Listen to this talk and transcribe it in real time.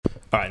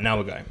All right, now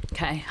we're going.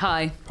 Okay,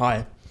 hi.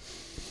 Hi.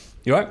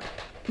 You all right?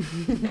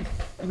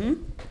 Mm-hmm.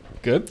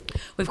 Good.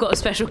 We've got a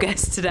special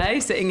guest today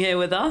sitting here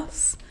with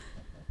us.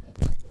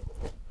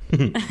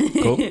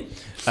 Cool.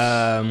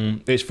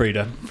 It's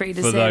Frida.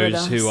 Frida's for here with those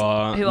us, who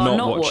are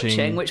not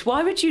watching. Which,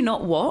 why would you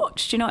not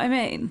watch? Do you know what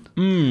I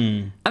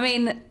mean? I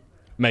mean,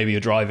 Maybe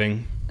you're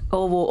driving.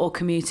 or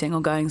commuting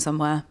or going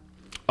somewhere.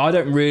 I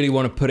don't really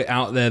want to put it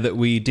out there that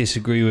we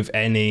disagree with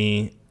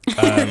any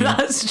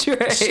That's true.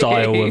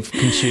 style of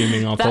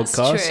consuming our That's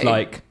podcast. true.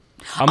 Like,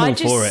 I'm all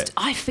for it.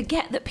 I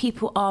forget that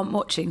people aren't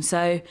watching,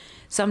 so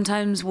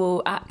sometimes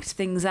we'll act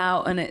things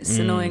out and it's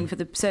annoying for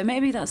the... So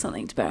maybe that's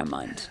something to bear in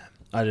mind.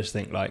 I just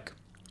think, like,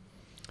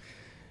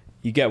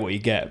 you get what you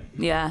get.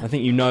 Yeah. I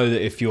think you know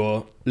that if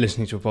you're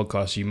listening to a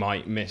podcast, you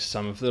might miss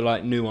some of the,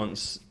 like,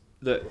 nuance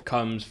that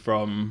comes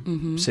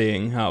from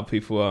seeing how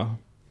people are,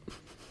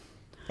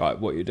 like,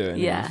 what you're doing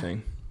and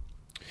everything.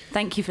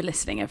 Thank you for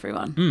listening,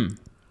 everyone.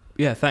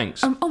 Yeah,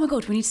 thanks. Oh my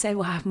God, we need to say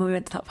what happened when we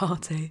went to that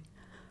party.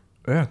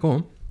 Yeah, go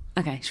on.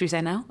 Okay, should we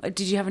say now?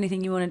 Did you have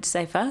anything you wanted to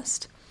say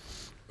first?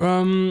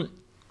 Nah,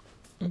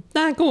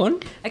 go on.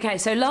 Okay,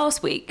 so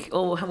last week,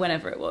 or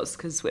whenever it was,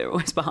 because we're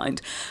always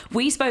behind,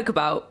 we spoke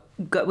about,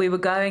 we were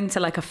going to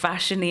like a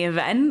fashion-y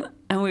event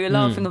and we were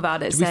laughing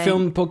about it. Did we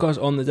film the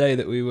podcast on the day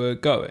that we were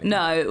going?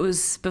 No, it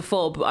was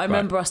before, but I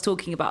remember us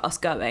talking about us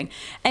going.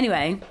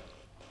 Anyway,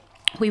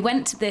 we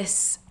went to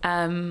this,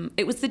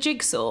 it was the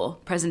Jigsaw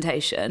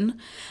presentation,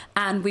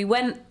 and we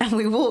went and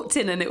we walked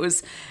in and it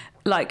was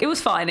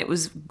fine. It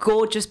was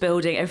gorgeous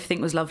building.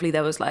 Everything was lovely.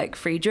 There was like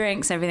free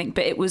drinks and everything,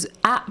 but it was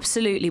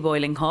absolutely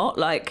boiling hot,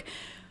 like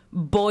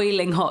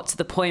boiling hot to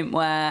the point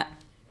where,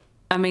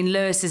 I mean,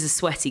 Lewis is a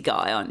sweaty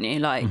guy, aren't you?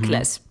 Like,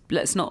 let's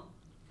not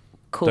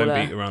call her.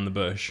 Don't beat around the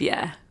bush.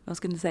 Yeah. I was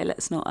going to say,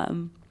 let's not,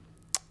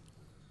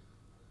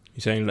 You're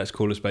saying let's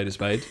call a spade a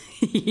spade?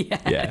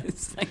 Yes, Yeah.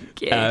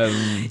 thank you.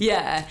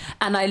 Yeah.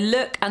 And I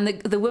look, and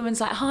the woman's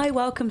like, "Hi,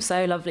 welcome,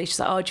 so lovely." She's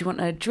like, "Oh, do you want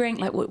a drink?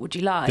 Like, what would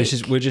you like?"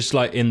 We're just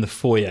like in the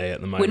foyer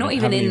at the moment. We're not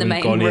even Haven't in the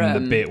main gone in the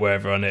room. bit where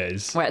everyone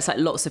is. Where it's like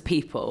lots of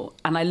people,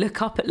 and I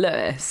look up at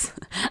Lewis,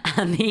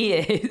 and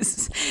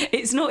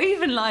it's not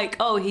even like,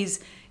 oh, he's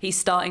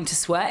starting to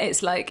sweat.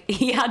 It's like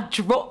he had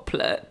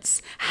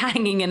droplets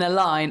hanging in a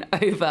line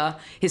over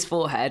his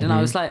forehead, and I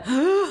was like,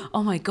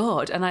 oh my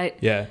God. And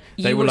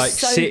they were like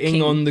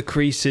sitting on the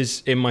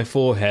creases in my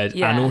forehead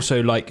and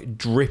also like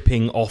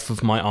dripping off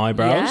of my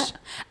eyebrows. Yeah.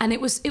 And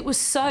it was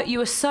so, you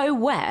were so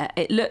wet,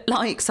 it looked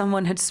like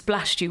someone had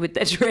splashed you with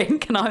their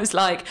drink. And I was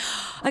like,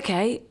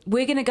 okay,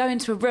 we're going to go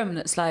into a room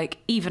that's like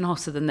even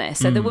hotter than this.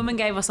 So the woman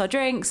gave us our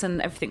drinks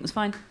and everything was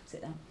fine.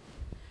 Sit down.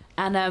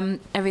 And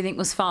everything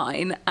was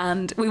fine.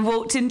 And we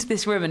walked into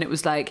this room and it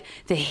was like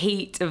the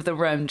heat of the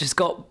room just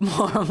got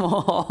more and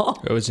more.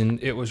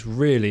 It was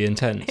really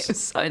intense. It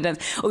was so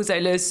intense. Also,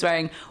 Lewis was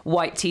wearing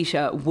white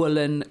t-shirt,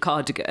 woolen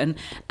cardigan.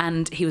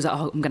 And he was like,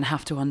 oh, I'm going to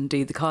have to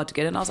undo the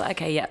cardigan. And I was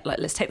like, okay, yeah, like,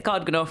 let's take the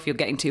cardigan off. You're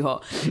getting too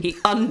hot. He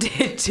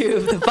undid two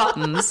of the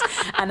buttons.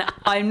 And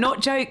I'm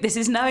not joking. This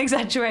is no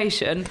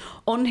exaggeration.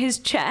 On his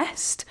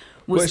chest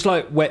was... Well, it's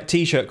like wet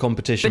t-shirt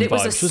competition but it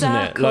vibes, was a wasn't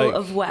it? circle Like,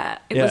 of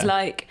wet.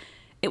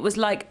 It was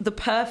like the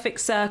perfect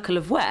circle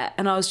of wet.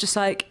 And I was just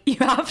like, you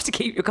have to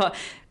keep your car...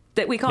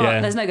 That we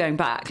can't... There's no going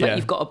back. Like,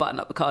 you've got to button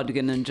up the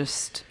cardigan and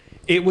just...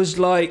 It was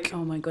like...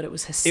 Oh my God, it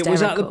was hysterical. It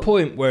was at the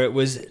point where it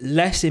was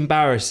less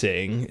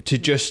embarrassing to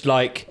just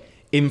like,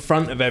 in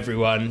front of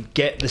everyone,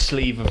 get the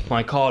sleeve of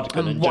my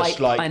cardigan and just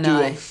like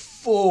do a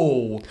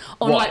full...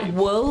 On wipe. like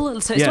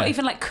wool. So it's not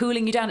even like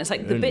cooling you down. It's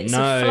like the bits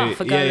of fluff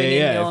are going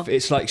in your...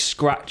 It's like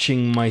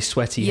scratching my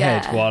sweaty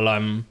head while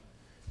I'm...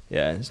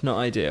 Yeah, it's not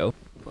ideal.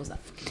 What was that?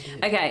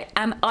 Okay,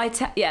 and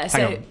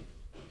Hang on.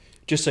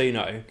 Just so you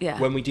know,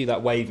 when we do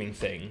that waving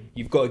thing,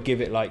 you've got to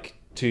give it like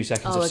 2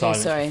 seconds of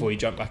silence before you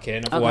jump back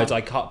in. Otherwise, I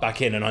cut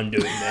back in and I'm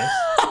doing this.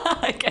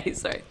 Okay,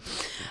 sorry.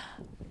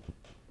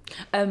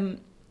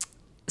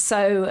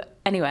 So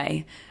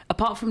anyway,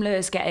 apart from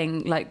Lewis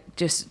getting like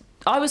just...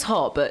 I was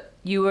hot, but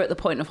you were at the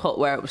point of hot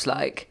where it was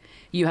like...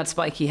 You had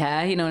spiky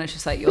hair, you know, and it's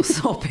just like you're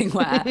sopping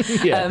wet.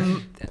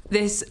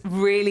 This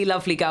really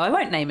lovely girl, I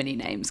won't name any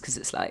names because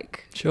it's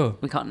like, sure,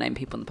 we can't name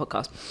people on the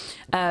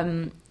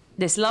podcast.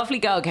 This lovely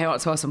girl came up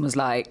to us and was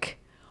like,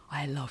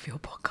 I love your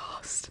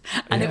podcast.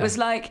 And it was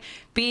like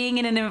being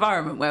in an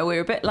environment where we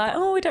were a bit like,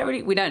 oh, we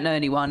don't know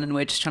anyone and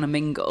we're just trying to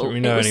mingle. Don't we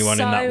know anyone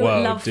in that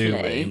world, lovely.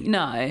 do we?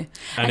 No.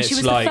 And she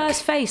was like, the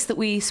first face that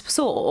we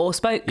saw or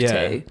spoke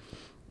to.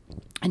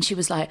 And she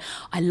was like,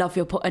 I love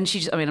your and she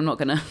just, I mean, I'm not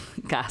going to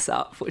gas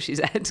up what she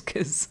said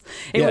because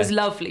it was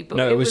lovely. But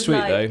no, it was sweet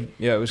like, though.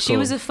 Yeah, it was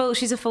cool.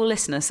 She's a full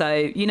listener, so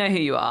you know who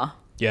you are.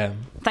 Yeah.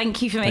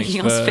 Thank you for making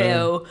us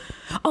feel...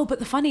 Oh, but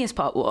the funniest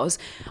part was,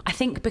 I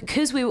think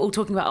because we were all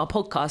talking about our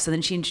podcast and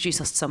then she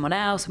introduced us to someone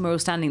else and we're all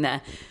standing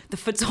there, the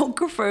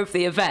photographer of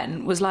the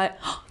event was like,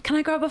 oh, can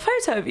I grab a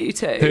photo of you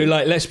two? Who,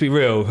 like, let's be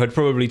real, had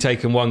probably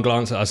taken one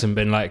glance at us and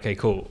been like, okay,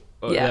 cool.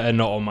 And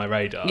not on my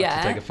radar to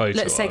take a photo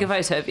let's take a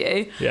photo of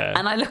you. Yeah.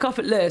 And I look up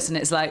at Lewis and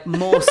it's like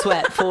more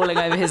sweat falling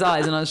over his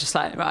eyes and I was just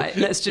like, right,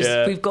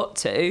 we've got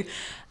to.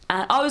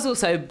 And I was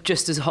also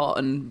just as hot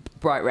and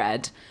bright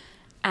red.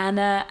 And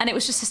it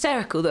was just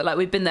hysterical that like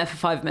we'd been there for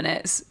 5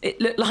 minutes. It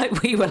looked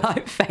like we were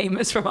like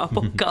famous from our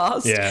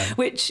podcast,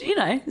 which, you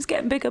know, is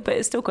getting bigger, but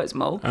it's still quite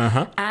small.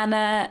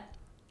 And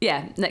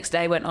next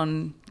day went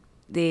on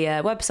the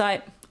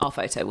website. Our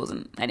photo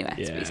wasn't anywhere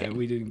to be seen.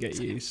 We didn't get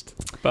used.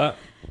 But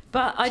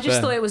I just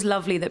thought it was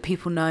lovely that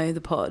people know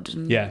the pod.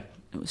 And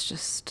it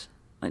just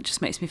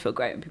makes me feel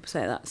great when people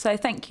say that. So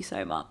thank you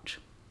so much.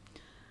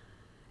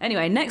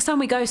 Anyway, next time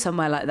we go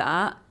somewhere like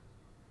that,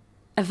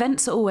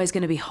 events are always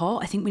going to be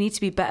hot. I think we need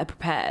to be better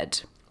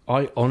prepared.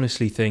 I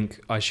honestly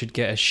think I should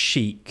get a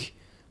chic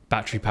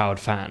battery-powered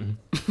fan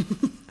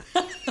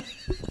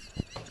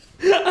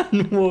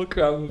and walk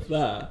around with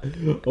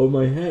that on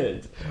my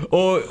head.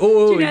 Or do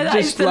you know that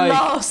just is the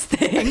last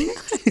thing?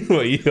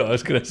 What I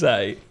was going to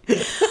say? I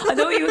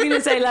thought you were going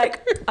to say,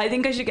 like, I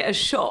think I should get a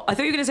shot. I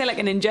thought you were going to say, like,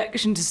 an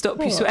injection to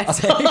stop you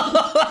sweating.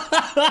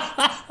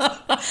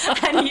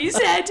 And you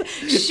said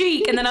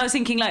chic, and then I was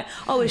thinking, like,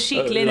 a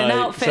chic linen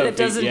outfit that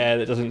doesn't... Yeah,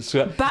 that doesn't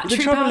sweat. Battery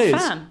the trouble powered is,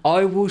 fan.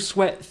 I will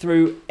sweat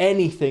through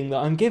anything that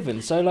I'm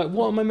given. So, like,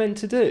 what am I meant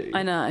to do?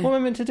 I know. What am I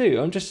meant to do?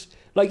 I'm just...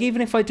 Like,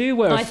 even if I do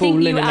wear a full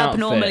linen outfit... I think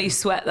you abnormally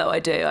sweat, though, I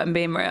do. I'm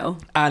being real.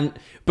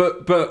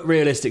 But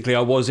realistically,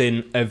 I was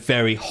in a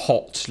very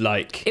hot,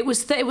 like... It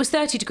was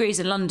 30 degrees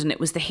in London.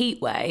 It was the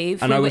heat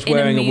wave. And I was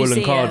wearing a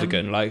woolen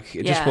cardigan. Like,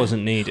 it just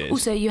wasn't needed.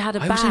 Also, you had a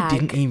bag. I also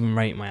didn't even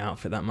rate my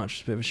outfit that much.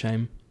 It's a bit of a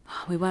shame.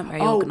 We weren't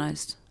very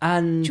organised.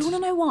 And... Do you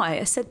want to know why?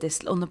 I said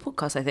this on the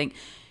podcast, I think.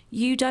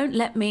 You don't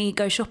let me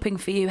go shopping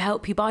for you,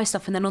 help you buy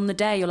stuff, and then on the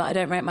day, you're like, I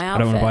don't rate my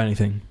outfit. I don't want to buy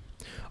anything.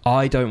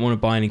 I don't want to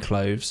buy any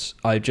clothes.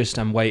 I just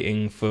am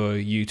waiting for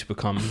you to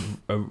become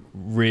a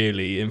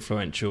really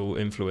influential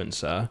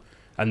influencer,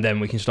 and then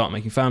we can start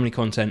making family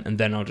content, and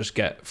then I'll just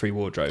get free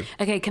wardrobe.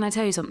 Okay, can I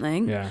tell you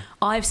something? Yeah.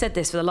 I've said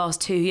this for the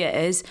last 2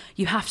 years.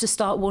 You have to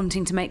start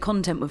wanting to make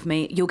content with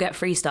me. You'll get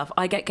free stuff.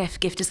 I get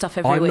gifted stuff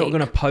every week. I'm not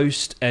going to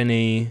post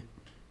any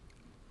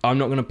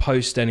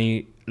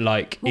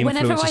like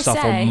influencer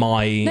stuff on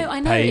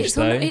my page,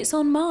 though. It's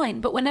on mine,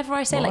 but whenever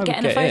I say like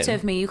getting a photo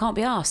of me, you can't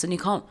be asked, and you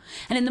can't.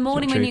 And in the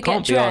morning when you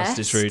get dressed, can't be asked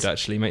is rude.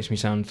 Actually, makes me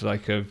sound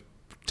like a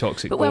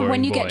toxic. But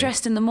when you get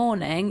dressed in the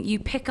morning, you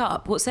pick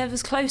up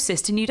whatever's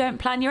closest, and you don't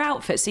plan your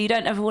outfit, so you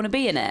don't ever want to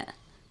be in it.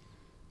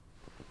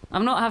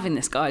 I'm not having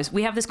this, guys.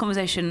 We have this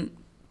conversation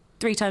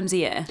 3 times a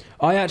year.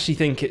 I actually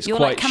think it's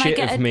quite shit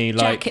of me. Can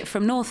I get a jacket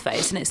from North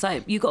Face? And it's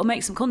like, you've got to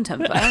make some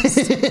content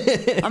first.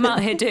 I'm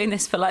out here doing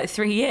this for like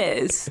 3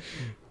 years.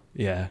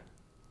 Yeah,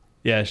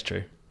 it's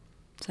true.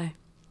 So,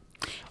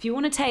 if you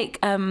want to take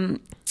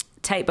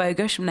Tate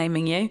Bogush, I'm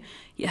naming you,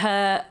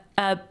 her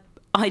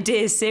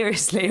ideas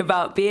seriously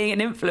about being an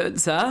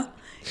influencer,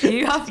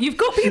 you've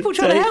got people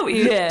trying to help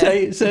you here.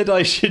 Tate said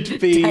I should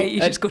be. Tate,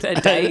 you just called her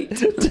Tate.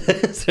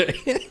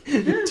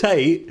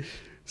 Tate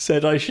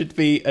said I should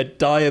be a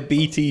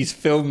diabetes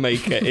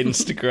filmmaker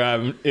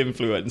Instagram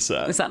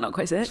influencer. Is that not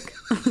quite sick?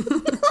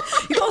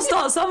 You've got to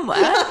start somewhere.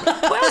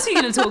 What else are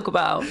you going to talk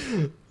about?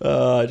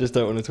 I just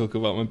don't want to talk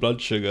about my blood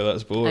sugar.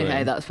 That's boring.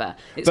 Okay, that's fair.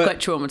 It's quite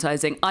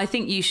traumatizing. I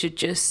think you should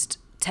just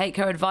take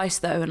her advice,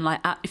 though, and like,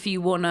 if you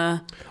want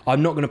to...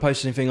 I'm not going to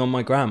post anything on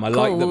my gram. I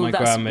like that my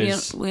gram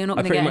is... You're not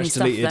I pretty much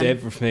deleted then.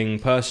 Everything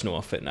personal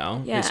off it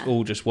now. Yeah. It's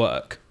all just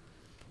work.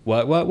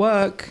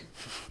 Work.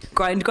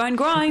 Grind.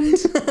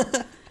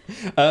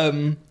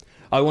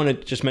 I want to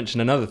just mention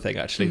another thing,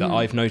 actually, that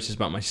I've noticed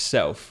about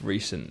myself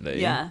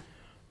recently. Yeah.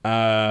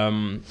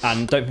 And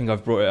don't think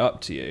I've brought it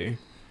up to you.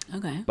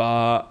 Okay.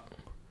 But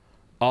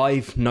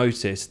I've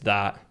noticed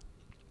that...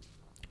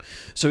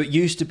 So it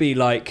used to be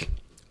like,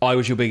 I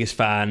was your biggest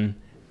fan.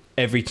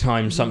 Every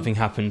time something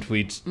happened,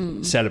 we'd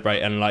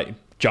celebrate and like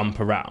jump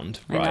around,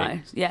 right? I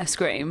know. Yeah,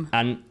 scream.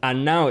 And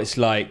now it's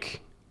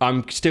like,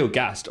 I'm still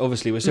gassed.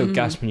 Obviously, we're still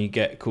gassed when you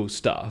get cool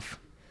stuff.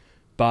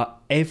 But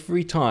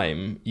every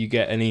time you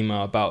get an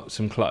email about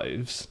some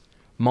clothes,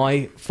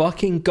 my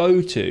fucking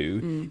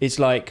go-to is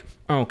like,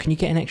 oh, can you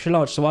get an extra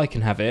large so I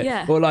can have it?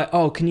 Yeah. Or like,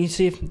 oh, can you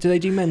see do they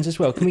do men's as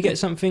well? Can we get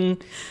something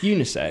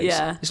unisex?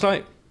 Yeah. It's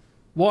like,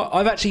 what?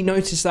 I've actually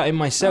noticed that in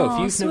myself.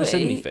 Oh, You've sweet. never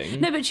said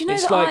anything. No, but you know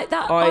it's that, like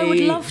I would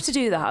love to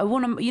do that. I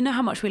want to. You know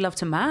how much we love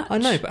to match. I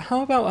know, but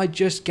how about I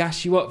just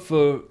gas you up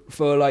for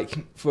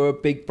a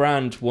big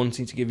brand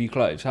wanting to give you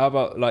clothes? How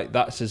about like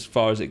that's as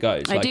far as it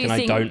goes? I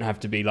don't have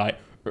to be like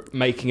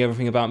making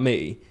everything about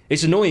me.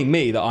 It's annoying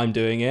me that I'm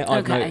doing it.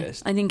 I've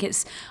noticed.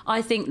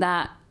 I think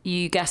that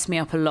you gas me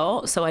up a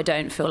lot, so I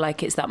don't feel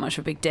like it's that much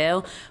of a big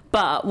deal.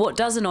 But what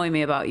does annoy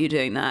me about you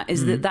doing that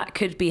is that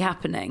could be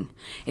happening.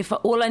 If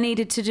all I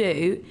needed to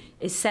do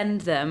is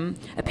send them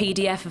a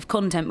PDF of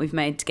content we've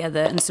made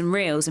together and some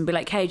reels and be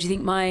like, hey, do you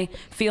think my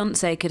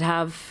fiance could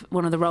have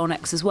one of the roll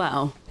necks as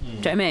well? Do you know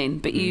what I mean?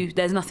 But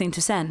there's nothing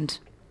to send.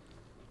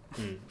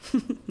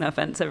 No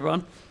offence,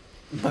 everyone.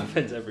 No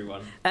offence,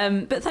 everyone.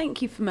 But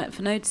thank you for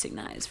noticing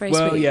that. It's very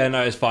sweet. Well, yeah,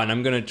 no, it's fine.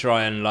 I'm going to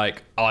try and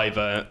like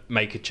either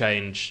make a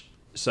change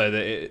so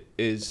that it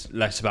is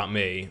less about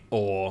me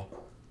or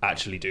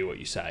actually do what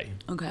you say.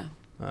 Okay.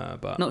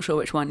 But not sure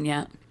which one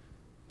yet.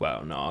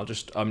 Well, no,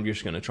 I'm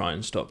just going to try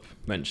and stop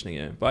mentioning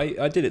it. But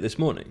I did it this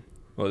morning,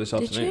 or this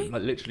afternoon, you?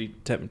 like literally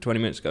 20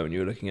 minutes ago when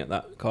you were looking at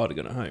that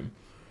cardigan at home.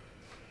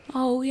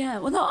 Oh, yeah.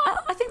 Well, no,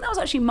 I think that was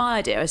actually my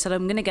idea. I said,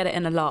 I'm going to get it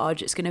in a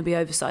large. It's going to be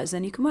oversized,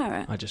 then you can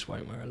wear it. I just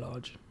won't wear a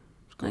large.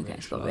 Okay,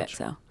 it's got to be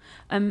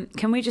XL.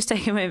 Can we just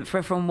take a moment for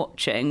everyone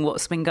watching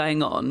what's been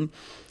going on?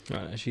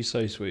 Right, she's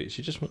so sweet.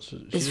 She just wants to...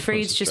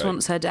 Freeds just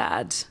wants her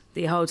dad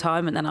the whole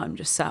time, and then I'm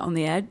just sat on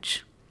the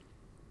edge.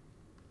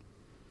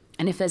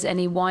 And if there's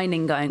any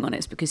whining going on,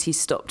 it's because he's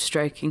stopped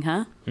stroking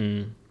her.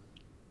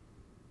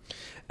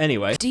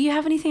 Anyway. Do you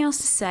have anything else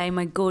to say,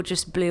 my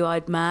gorgeous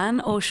blue-eyed man,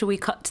 or shall we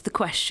cut to the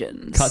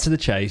questions? Cut to the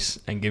chase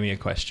and give me a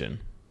question.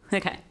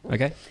 Okay.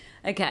 Okay?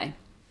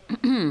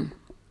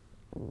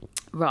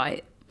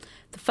 Right.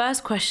 The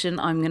first question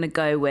I'm going to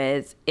go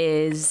with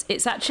is,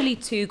 it's actually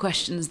two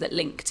questions that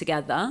link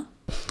together.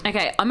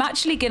 Okay, I'm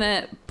actually going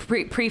to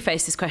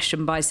preface this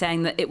question by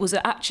saying that it was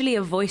actually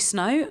a voice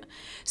note.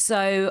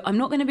 So I'm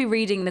not going to be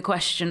reading the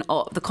question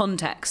or the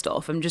context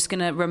off. I'm just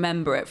going to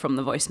remember it from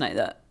the voice note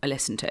that I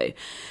listened to.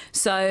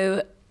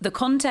 So the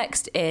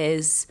context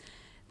is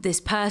this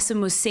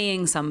person was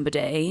seeing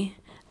somebody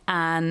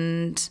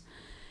and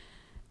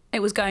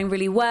it was going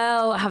really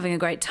well, having a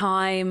great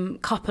time,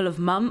 couple of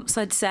months,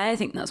 I'd say. I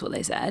think that's what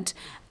they said.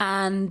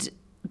 And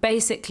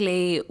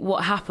basically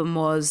what happened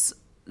was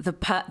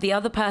the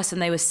other person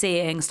they were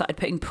seeing started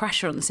putting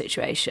pressure on the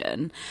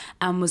situation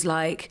and was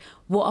like,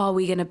 what are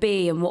we going to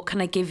be and what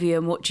can I give you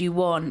and what do you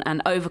want,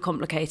 and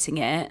overcomplicating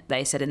it,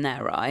 they said, in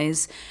their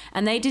eyes.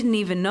 And they didn't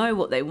even know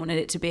what they wanted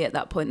it to be at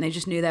that point. They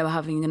just knew they were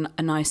having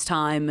a nice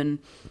time and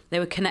they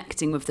were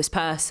connecting with this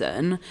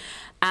person.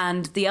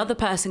 And the other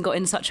person got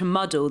in such a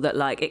muddle that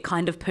like it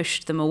kind of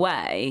pushed them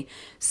away.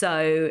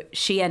 So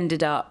she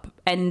ended up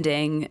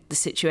ending the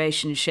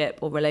situationship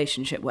or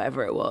relationship,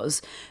 whatever it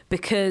was,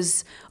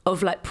 because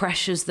of like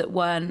pressures that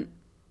weren't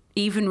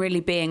even really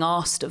being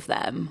asked of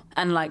them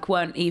and like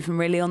weren't even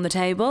really on the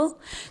table.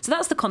 So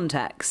that's the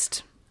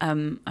context.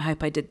 I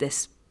hope I did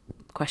this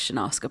question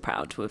asker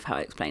proud with how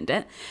I explained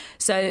it.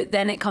 So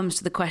then it comes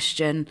to the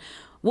question,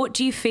 what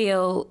do you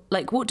feel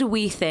like, what do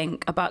we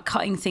think about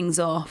cutting things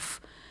off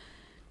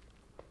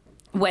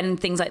when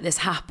things like this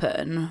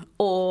happen,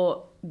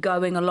 or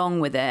going along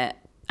with it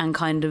and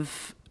kind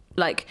of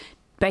like,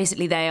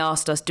 basically they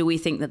asked us, do we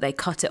think that they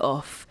cut it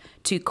off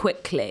too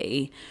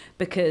quickly?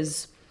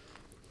 Because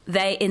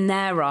they, in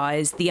their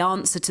eyes, the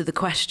answer to the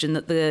question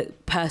that the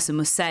person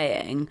was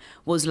saying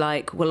was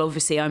like, well,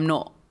 obviously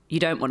you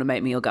don't want to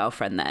make me your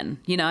girlfriend then,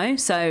 you know?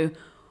 So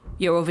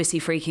you're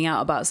obviously freaking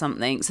out about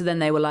something. So then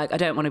they were like, I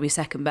don't want to be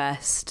second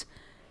best,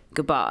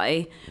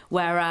 goodbye.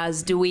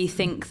 Whereas do we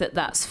think that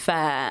that's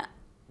fair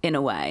in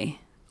a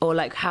way? Or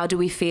like, how do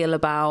we feel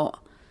about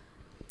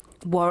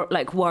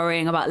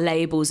worrying about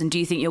labels, and do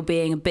you think you're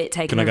being a bit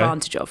taken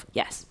advantage of?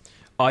 Yes.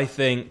 I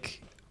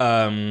think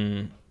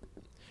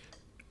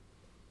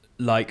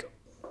like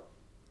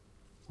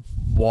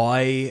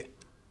why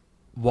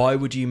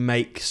would you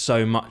make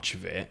so much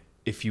of it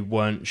if you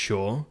weren't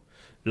sure,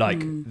 like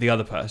the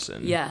other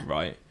person? Yeah,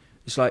 right.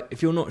 It's like,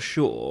 if you're not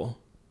sure,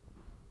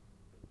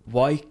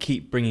 why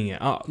keep bringing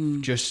it up?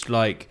 Just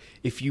like,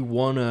 if you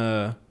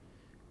wanna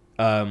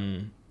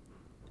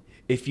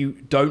if you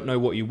don't know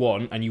what you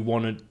want and you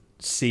want to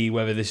see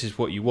whether this is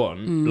what you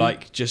want,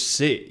 like, just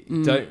see.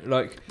 Don't,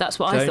 like... That's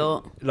what I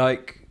thought.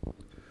 Like,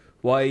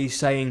 why are you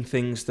saying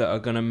things that are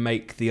going to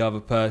make the other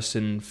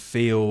person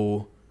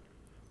feel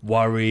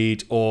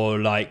worried, or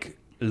like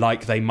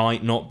they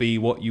might not be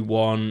what you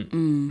want?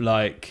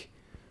 Like,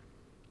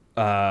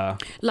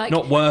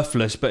 not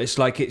worthless, but it's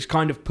like, it's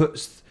kind of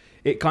puts...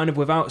 It kind of,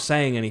 without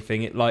saying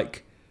anything, it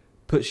like...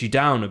 puts you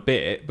down a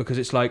bit, because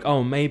it's like,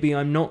 oh, maybe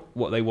I'm not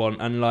what they want,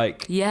 and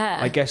like, yeah,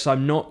 I guess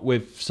I'm not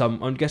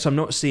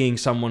seeing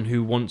someone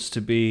who wants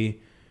to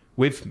be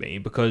with me,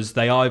 because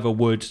they either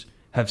would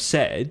have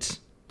said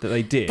that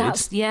they did,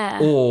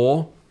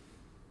 or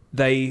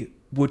they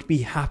would be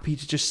happy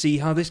to just see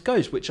how this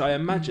goes, which I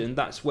imagine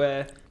that's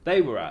where they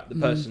were at. The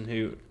person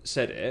who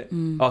said it,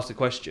 asked the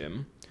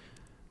question,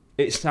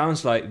 it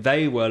sounds like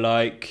they were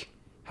like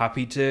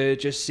happy to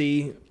just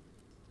see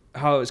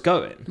how it's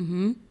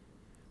going.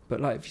 But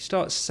like, if you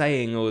start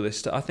saying all this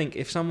stuff, I think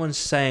if someone's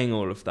saying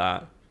all of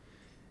that,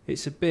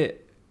 it's a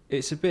bit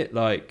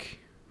like,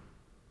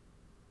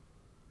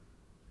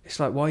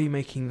 it's like, why are you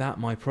making that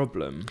my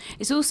problem?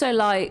 It's also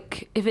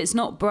like, if it's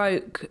not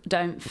broke,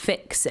 don't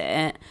fix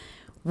it.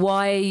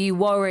 Why are you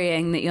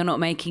worrying that you're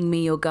not making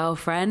me your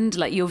girlfriend?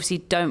 Like, you obviously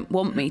don't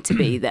want me to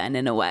be then,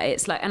 in a way.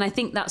 It's like, and I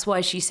think that's why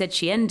she said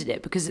she ended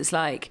it, because it's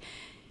like,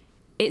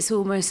 it's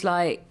almost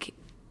like,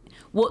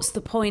 what's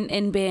the point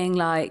in being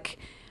like,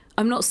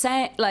 I'm not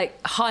saying,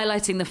 like,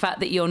 highlighting the fact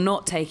that you're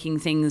not taking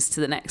things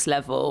to the next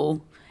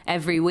level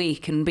every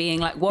week and being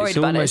like worried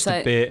about it.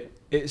 So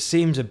it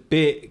seems a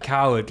bit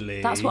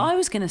cowardly. That's what I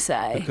was going to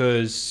say.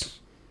 Because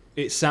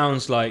it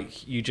sounds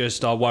like you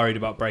just are worried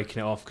about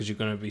breaking it off because you're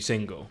going to be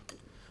single.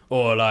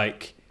 Or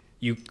like,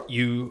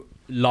 you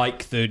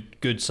like the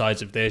good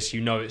sides of this, you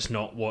know it's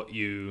not what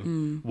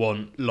you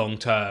want long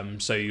term,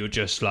 so you're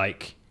just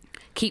like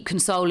keep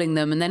consoling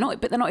them, and they're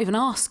not even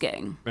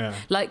asking. Yeah.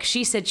 Like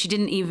she said, she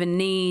didn't even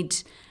need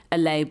a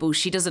label.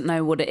 She doesn't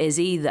know what it is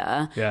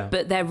either. Yeah.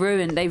 But they've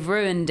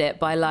ruined it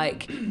by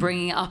like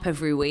bringing it up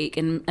every week,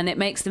 and it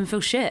makes them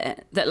feel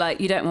shit that like,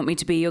 you don't want me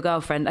to be your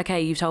girlfriend.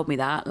 Okay, you've told me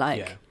that. Like,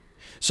 Yeah.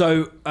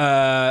 So,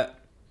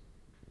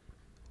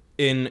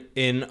 in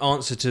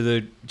answer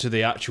to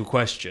the actual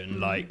question,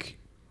 like,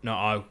 no,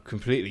 I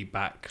completely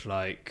back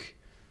like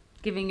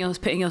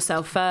putting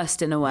yourself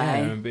first in a way.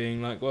 yeah, and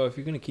being like, well, if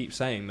you're going to keep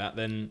saying that,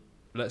 then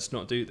let's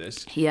not do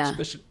this. Yeah.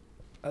 Especially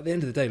at the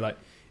end of the day, like,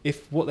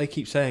 if what they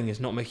keep saying is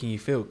not making you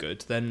feel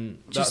good, then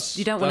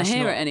You don't want to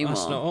hear it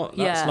anymore.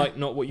 That's like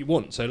not what you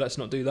want. So let's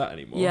not do that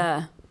anymore.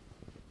 Yeah.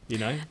 You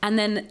know. And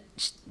then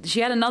she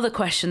had another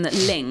question that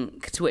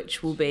linked,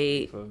 which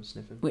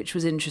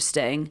was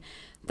interesting.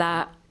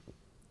 That,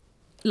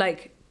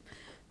 like,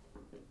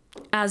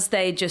 as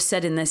they just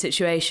said in their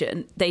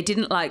situation, they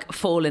didn't like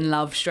fall in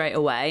love straight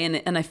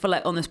away. And I feel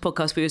like on this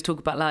podcast we always talk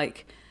about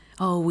like,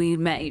 oh, we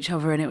met each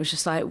other and it was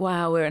just like,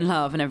 wow, we're in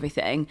love and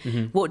everything.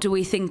 Mm-hmm. What do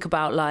we think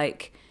about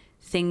like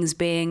things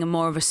being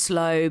more of a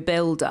slow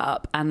build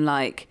up and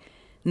like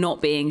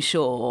not being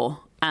sure?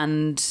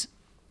 And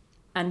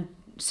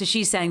so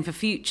she's saying for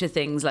future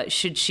things, like,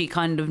 should she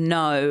kind of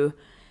know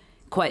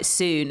quite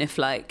soon if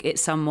like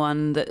it's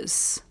someone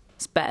that's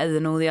better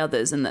than all the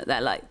others and that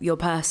they're like your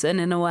person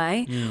in a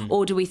way?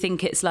 Or do we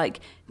think it's like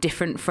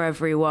different for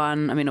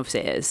everyone? I mean, obviously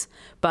it is,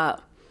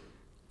 but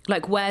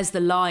like, where's the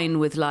line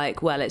with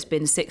like, well, it's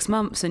been 6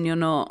 months and you're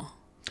not?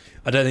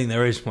 I don't think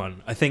there is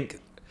one. I think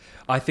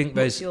there's.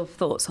 What's your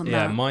thoughts on that?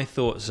 Yeah, my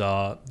thoughts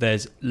are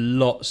there's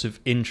lots of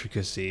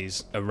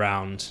intricacies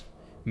around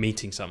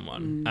meeting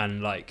someone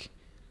and like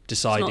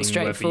deciding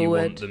whether you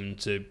want them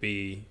to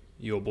be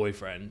your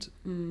boyfriend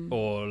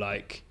or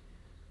like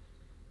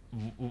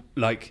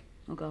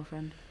or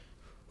girlfriend.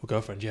 Or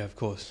girlfriend, yeah, of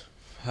course.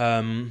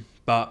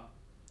 But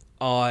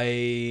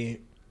I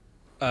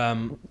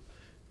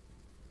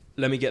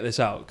let me get this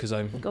out because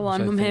I'm. Go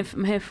on, I'm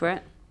here for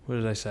it. What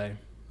did I say?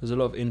 There's a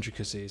lot of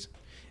intricacies.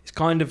 It's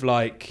kind of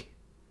like,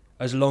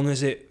 as long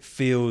as it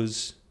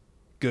feels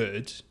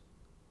good,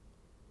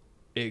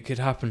 it could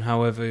happen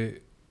however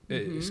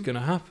it's going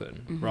to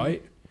happen,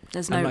 right?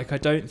 And like, I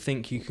don't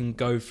think you can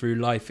go through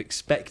life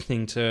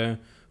expecting to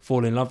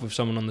fall in love with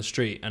someone on the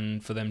street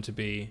and for them to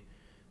be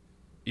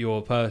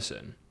your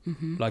person.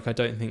 Like, I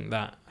don't think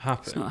that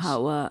happens. It's not how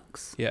it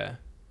works. Yeah.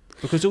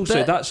 Because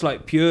also that's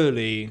like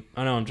purely,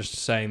 I know I'm just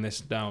saying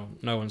this now,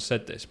 no one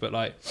said this, but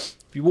like,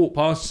 if you walk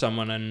past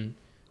someone and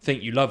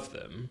think you love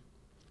them,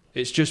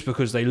 it's just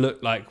because they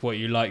look like what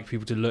you like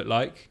people to look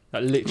like.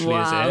 That literally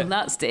is it. Wow,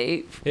 that's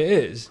deep. It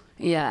is.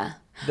 Yeah.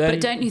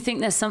 But don't you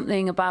think there's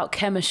something about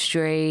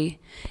chemistry,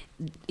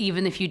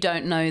 even if you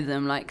don't know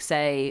them, like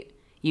say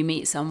you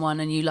meet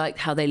someone and you like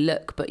how they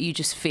look, but you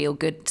just feel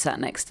good sat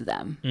next to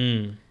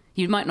them.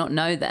 You might not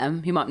know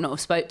them, you might not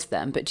have spoke to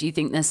them, but do you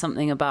think there's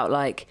something about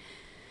like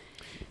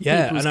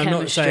people's I'm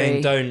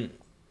chemistry?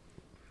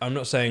 I'm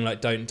not saying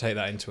like don't take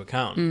that into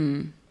account.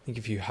 I think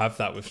if you have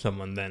that with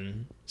someone,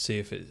 then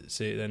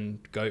then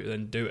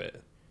do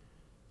it.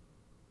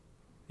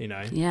 You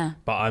know. Yeah.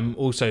 But I'm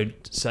also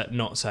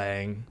not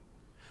saying.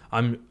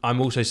 I'm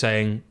also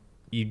saying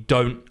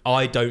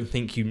I don't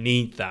think you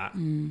need that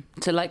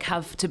to like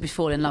have to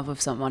fall in love with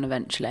someone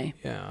eventually.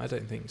 Yeah, I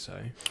don't think so.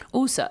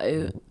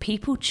 Also,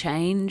 people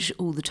change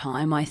all the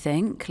time. I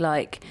think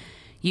like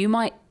you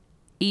might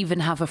even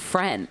have a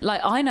friend.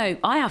 Like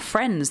I have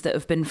friends that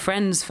have been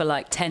friends for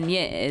like 10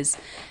 years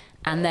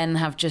and then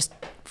have just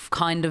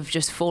kind of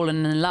just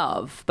fallen in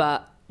love,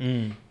 but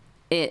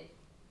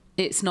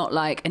it's not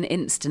like an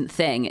instant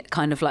thing. It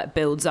kind of like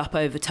builds up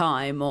over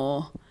time,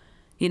 or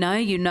you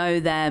know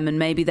them and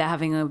maybe they're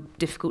having a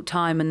difficult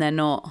time and they're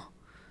not.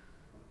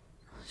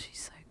 Oh, she's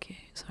so cute.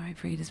 Sorry,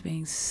 Frida's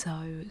being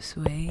so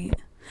sweet.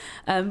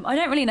 I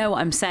don't really know what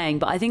I'm saying,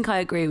 but I think I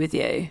agree with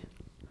you.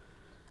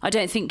 I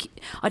don't think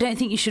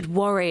you should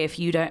worry if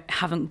you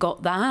haven't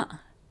got that.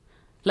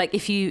 Like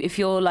if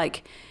you're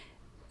like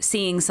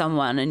seeing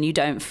someone and you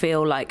don't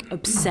feel like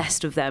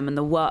obsessed with them and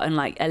the work and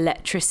like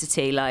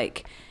electricity,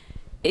 like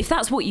if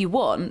that's what you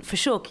want, for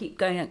sure keep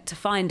going to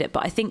find it.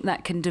 But I think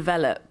that can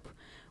develop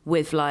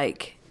with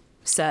like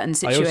certain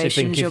situations I also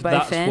think you're if both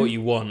that's in. what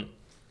you want,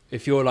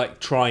 if you're like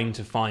trying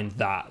to find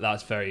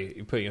that's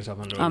you're putting yourself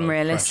under a lot of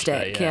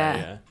unrealistic. pressure.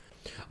 Yeah.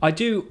 I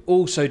do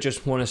also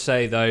just want to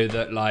say though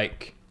that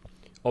like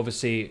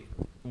obviously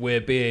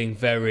we're being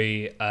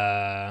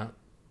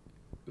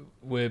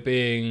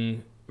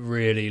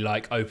really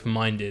like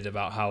open-minded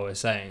about how we're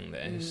saying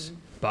this,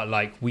 but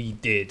like we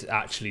did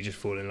actually just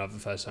fall in love the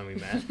first time we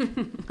met.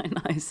 I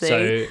know. See?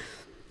 So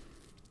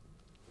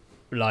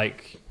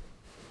like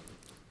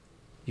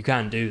you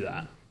can do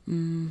that.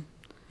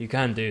 You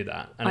can do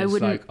that, and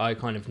it's like I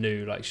kind of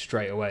knew like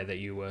straight away that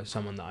you were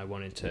someone that I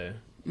wanted to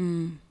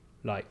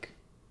like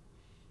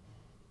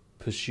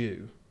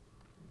pursue.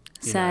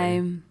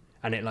 Same.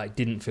 And it like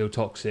didn't feel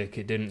toxic.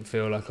 It didn't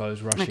feel like I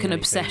was rushing like an anything.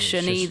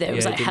 obsession either. It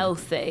was like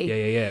healthy.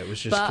 Yeah. It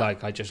was just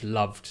like I just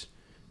loved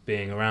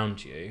being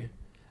around you,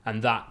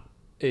 and that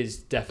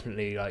is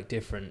definitely like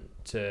different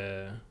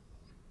to.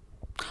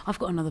 I've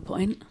got another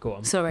point. Go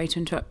on. Sorry to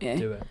interrupt you.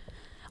 Do it.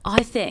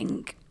 I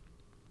think,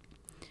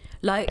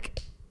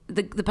 like,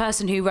 the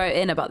person who wrote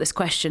in about this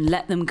question,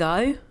 let them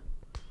go.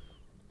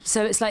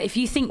 So it's like, if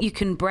you think you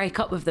can break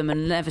up with them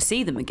and never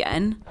see them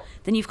again,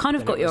 then you've kind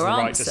of got your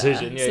answer. Right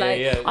decision. Yeah, it's like,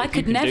 yeah. I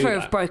could never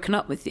have broken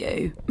up with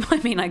you. I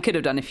mean, I could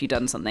have done if you'd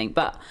done something,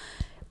 but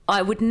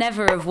I would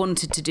never have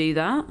wanted to do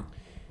that.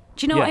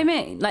 Do you know what I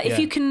mean? Like,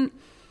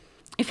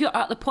 if you're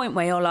at the point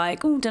where you're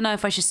like, oh, don't know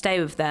if I should stay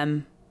with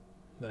them.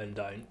 Then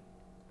don't.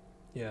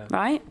 Yeah.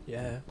 Right?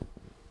 Yeah. I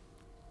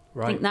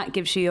Right. think that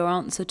gives you your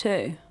answer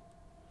too.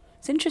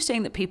 It's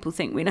interesting that people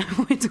think we know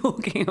what we're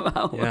talking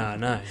about. Yeah, I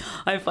know.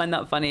 I find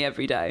that funny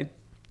every day.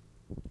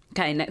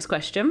 Okay, next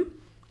question.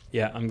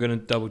 Yeah, I'm going to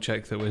double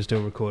check that we're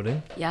still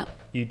recording. Yeah.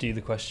 You do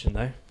the question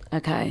though.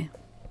 Okay.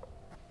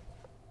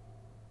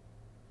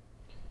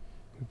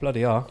 We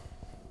bloody are.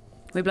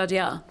 We bloody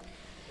are.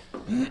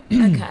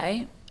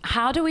 Okay.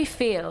 How do we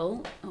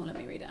feel? Oh, let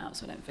me read it out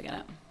so I don't forget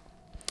it.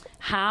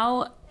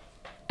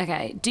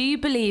 Okay. Do you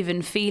believe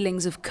in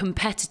feelings of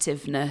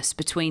competitiveness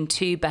between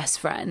two best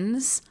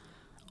friends?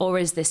 Or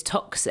is this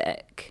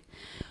toxic?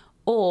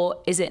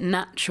 Or is it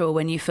natural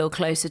when you feel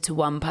closer to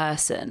one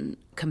person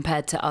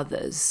compared to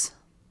others?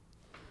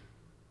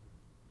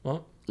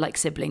 What? Like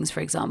siblings, for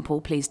example.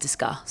 Please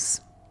discuss.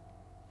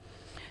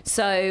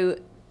 So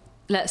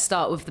let's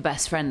start with the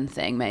best friend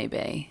thing,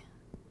 maybe.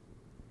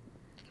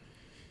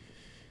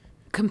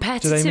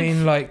 Competitive. Do they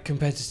mean like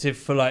competitive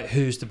for like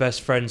who's the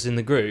best friends in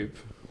the group?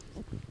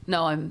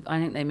 No, I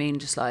think they mean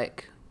just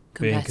like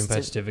Being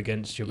competitive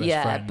against your best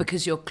friend. Yeah,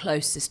 because you're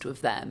closest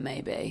with them,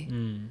 maybe.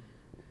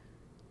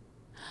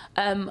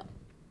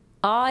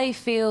 I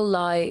feel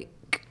like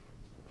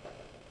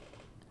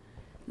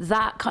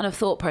that kind of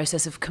thought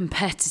process of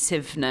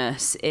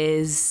competitiveness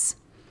is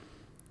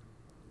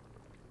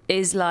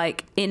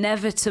like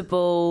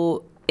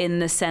inevitable in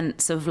the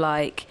sense of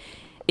like,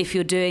 if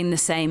you're doing the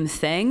same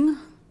thing,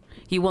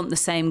 you want the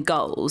same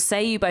goals.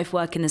 Say you both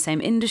work in the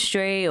same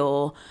industry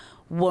or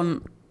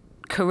want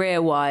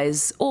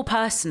career-wise or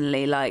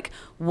personally, like,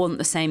 want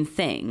the same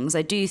things.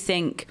 I do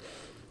think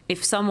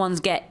if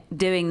someone's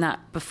doing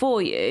that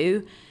before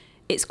you,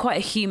 it's quite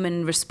a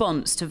human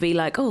response to be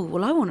like, oh,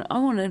 well, I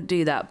want to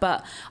do that.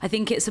 But I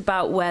think it's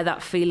about where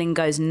that feeling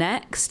goes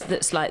next.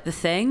 That's like the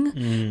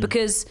thing,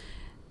 because,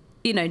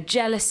 you know,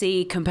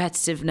 jealousy,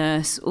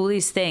 competitiveness, all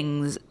these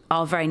things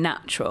are very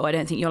natural. I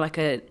don't think you're like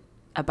a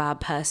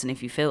bad person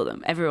if you feel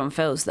them. Everyone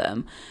feels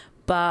them,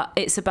 but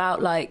it's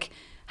about like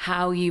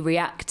how you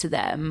react to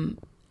them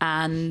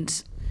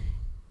and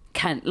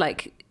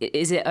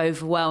is it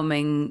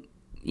overwhelming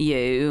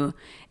you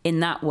in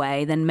that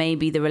way? Then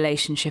maybe the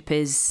relationship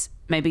is,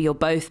 maybe you're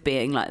both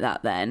being like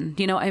that then.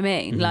 Do you know what I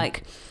mean?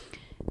 Like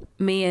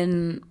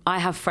I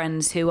have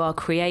friends who are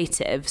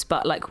creatives,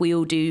 but like we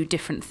all do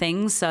different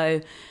things.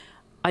 So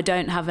I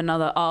don't have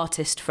another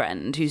artist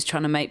friend who's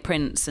trying to make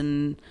prints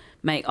and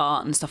make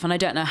art and stuff. And I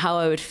don't know how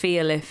I would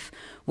feel if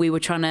we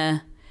were trying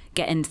to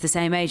get into the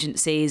same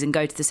agencies and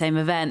go to the same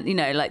event. You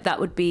know, like that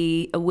would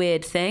be a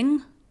weird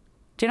thing.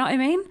 Do you know what I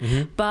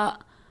mean?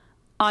 But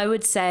I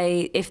would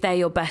say if they're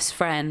your best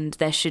friend,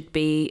 there should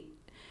be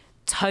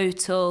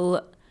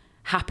total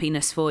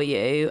happiness for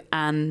you,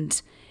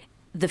 and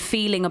the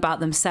feeling about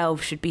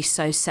themselves should be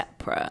so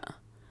separate.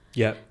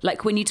 Yeah.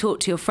 Like when you talk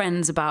to your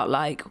friends about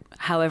like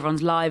how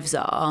everyone's lives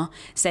are,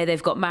 say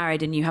they've got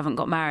married and you haven't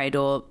got married,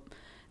 or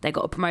they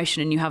got a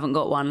promotion and you haven't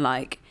got one,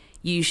 like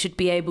you should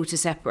be able to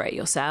separate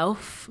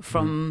yourself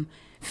from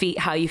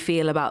how you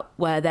feel about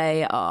where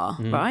they are,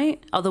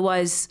 right?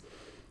 Otherwise,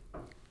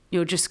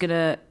 you're just going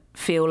to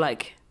feel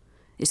like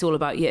it's all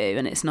about you,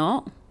 and it's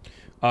not.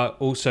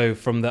 Also,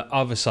 from the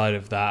other side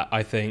of that,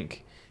 I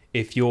think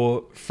if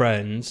your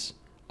friends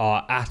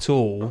are at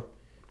all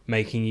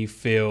making you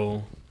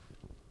feel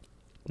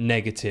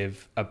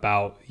negative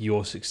about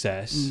your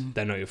success,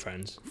 they're not your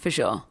friends. For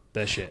sure.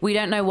 They're shit. We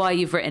don't know why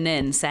you've written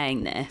in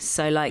saying this.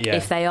 So, like,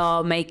 if they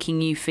are making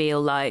you feel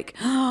like,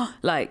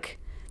 like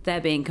they're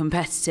being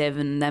competitive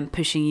and then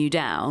pushing you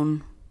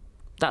down,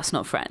 that's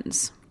not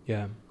friends.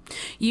 Yeah.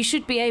 You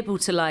should be able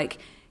to, like,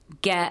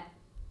 get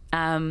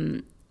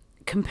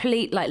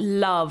complete, like,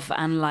 love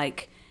and,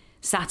 like,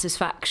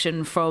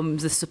 satisfaction from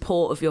the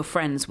support of your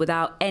friends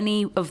without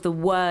any of the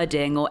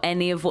wording or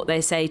any of what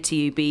they say to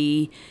you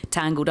be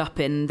tangled up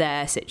in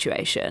their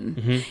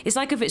situation. It's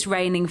like if it's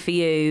raining for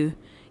you,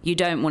 you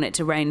don't want it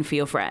to rain for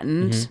your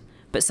friend,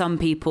 but some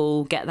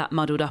people get that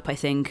muddled up, I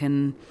think,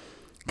 and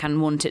can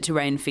want it to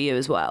rain for you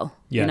as well.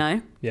 Yeah. You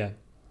know? Yeah.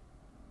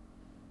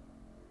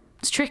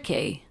 It's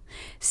tricky.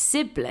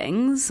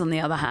 Siblings, on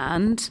the other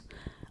hand,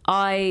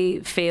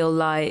 I feel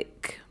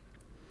like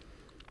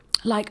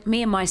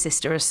me and my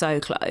sister are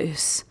so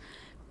close.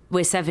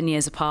 We're 7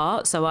 years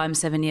apart, so I'm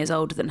 7 years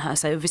older than her.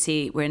 So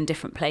obviously we're in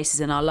different places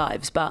in our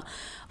lives. But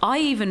I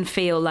even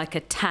feel like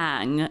a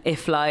tang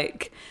if,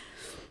 like,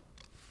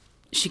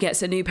 she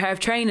gets a new pair of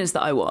trainers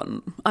that I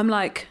want. I'm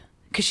like,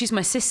 because she's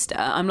my sister,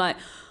 I'm like,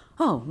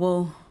 oh,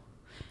 well,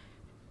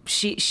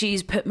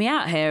 she's put me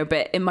out here a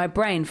bit in my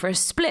brain for a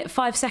split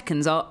 5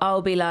 seconds.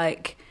 I'll be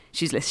like,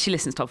 she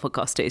listens to our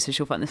podcast too, so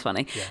she'll find this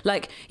funny. Yeah.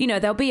 Like, you know,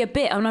 there'll be a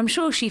bit, and I'm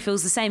sure she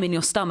feels the same in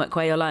your stomach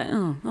where you're like,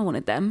 oh, I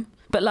wanted them.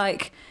 But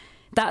like,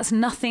 that's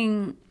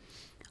nothing,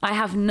 I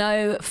have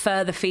no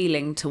further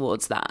feeling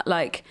towards that.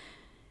 Like,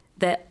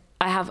 that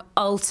I have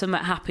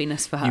ultimate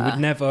happiness for her. You would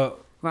never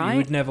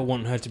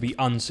want her to be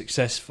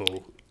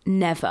unsuccessful.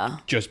 Never.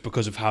 Just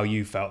because of how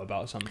you felt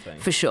about something.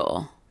 For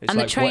sure. It's and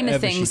like the trainer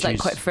thing's like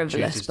quite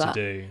frivolous, but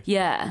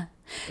yeah.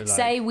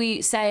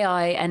 Like, say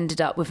I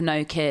ended up with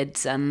no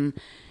kids and,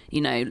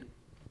 you know,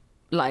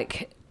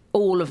 like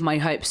all of my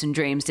hopes and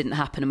dreams didn't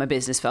happen and my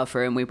business fell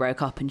through and we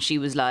broke up and she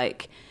was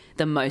like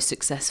the most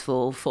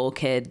successful, 4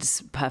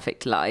 kids,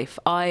 perfect life.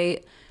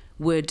 That's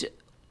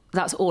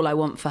all I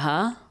want for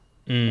her.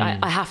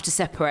 I have to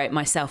separate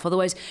myself.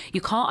 Otherwise,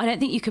 I don't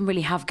think you can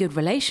really have good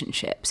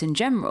relationships in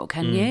general,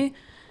 can you?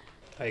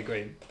 I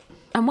agree.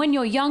 And when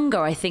you're younger,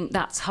 I think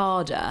that's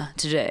harder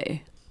to do.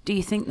 Do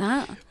you think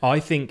that? I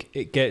think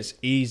it gets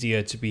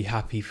easier to be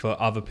happy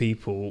for other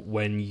people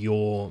when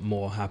you're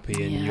more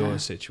happy in your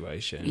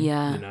situation.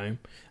 Yeah. You know?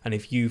 And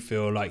if you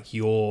feel like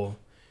you're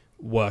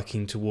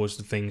working towards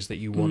the things that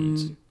you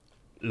want,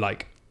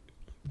 like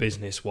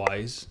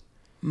business-wise,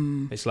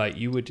 it's like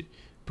you would...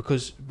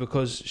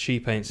 Because She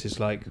Paints is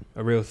like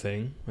a real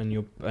thing and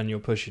you're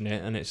pushing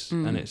it and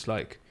it's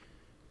like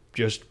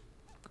just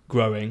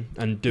growing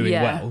and doing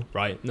well,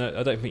 right? No,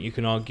 I don't think you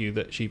can argue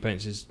that She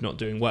Paints is not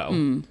doing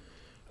well.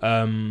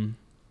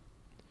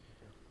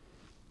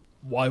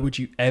 Why would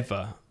you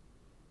ever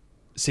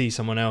see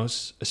someone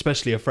else,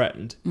 especially a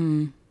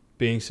friend,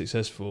 being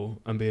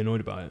successful and be annoyed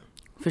about it?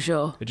 For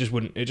sure. It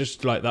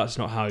just like that's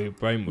not how your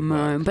brain would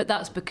work. But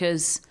that's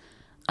because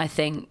I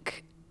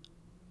think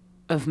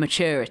of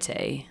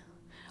maturity.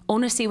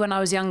 Honestly, when I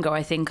was younger,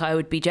 I think I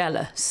would be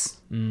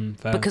jealous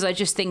because I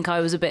just think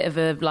I was a bit of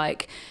a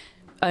like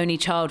only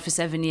child for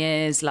 7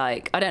 years.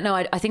 Like, I don't know.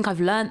 I think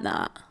I've learnt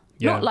that.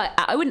 Yeah. Not like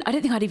I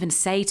don't think I'd even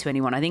say to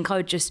anyone. I think I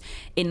would just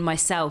in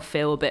myself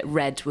feel a bit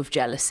red with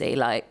jealousy.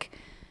 Like,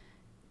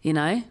 you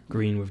know,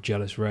 green with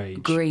jealous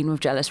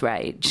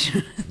rage.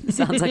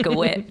 Sounds like a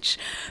witch,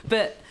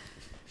 but.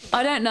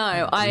 I don't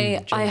know.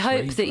 I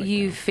hope that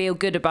you feel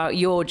good about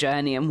your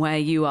journey and where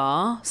you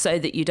are so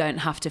that you don't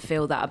have to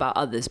feel that about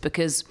others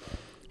because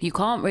you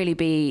can't really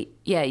be...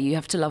 Yeah, you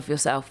have to love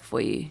yourself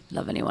before you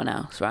love anyone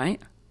else, right?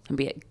 And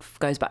it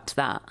goes back to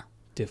that.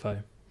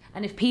 Defo.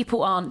 And if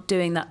people aren't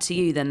doing that to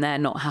you, then they're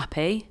not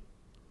happy.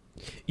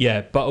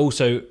 Yeah, but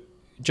also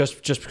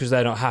just because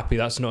they're not happy,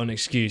 that's not an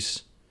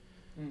excuse.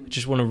 I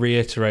just want to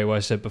reiterate what I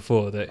said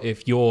before, that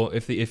if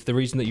the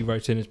reason that you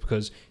wrote in is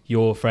because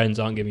your friends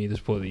aren't giving you the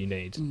support that you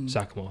need,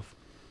 sack them off.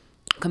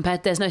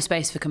 There's no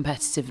space for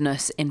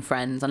competitiveness in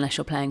friends unless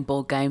you're playing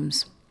board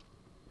games.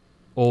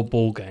 Or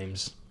ball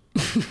games.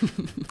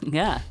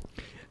 Yeah.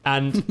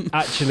 And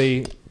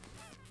actually,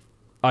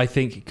 I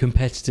think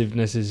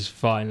competitiveness is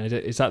fine.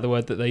 Is that the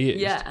word that they used?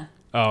 Yeah.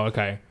 Oh,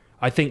 okay.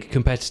 I think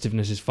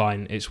competitiveness is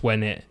fine. It's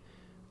when it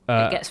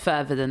gets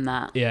further than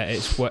that. Yeah,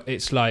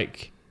 it's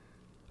like...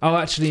 Oh,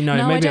 actually, no,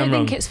 maybe I'm wrong. No, I don't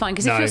think it's fine,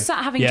 because if you're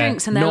sat having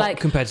drinks and they're like,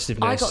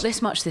 competitiveness. I got this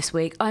much this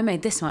week, I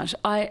made this much,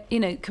 that's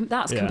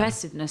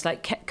competitiveness,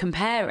 like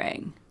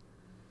comparing.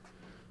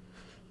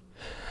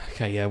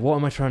 Okay, yeah, what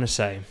am I trying to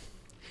say?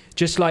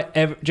 Just like,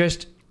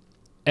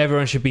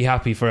 everyone should be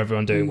happy for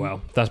everyone doing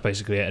well. That's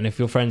basically it. And if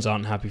your friends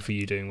aren't happy for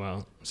you doing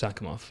well, sack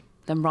them off.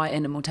 Then write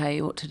in and we'll tell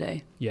you what to do.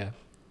 Yeah.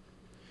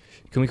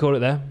 Can we call it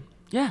there?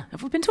 Yeah.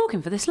 Have we been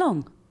talking for this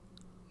long?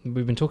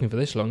 We've been talking for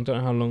this long. Don't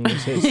know how long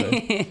this is,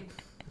 though.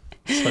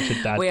 Such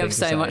a dad we thing have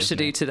so say, much to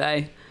do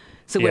today,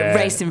 so we're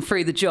racing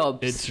through the jobs.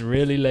 It's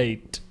really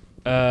late.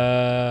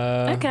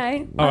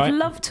 Okay, I've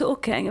loved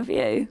talking of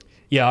you.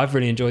 Yeah, I've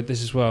really enjoyed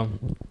this as well.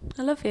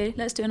 I love you.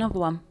 Let's do another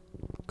one.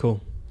 Cool.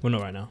 Well,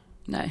 not right now.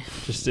 No.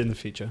 Just in the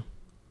future.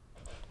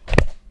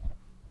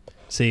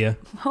 See ya.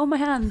 Hold my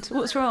hand.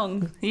 What's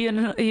wrong? Are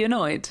you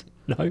annoyed?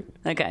 No.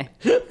 Okay.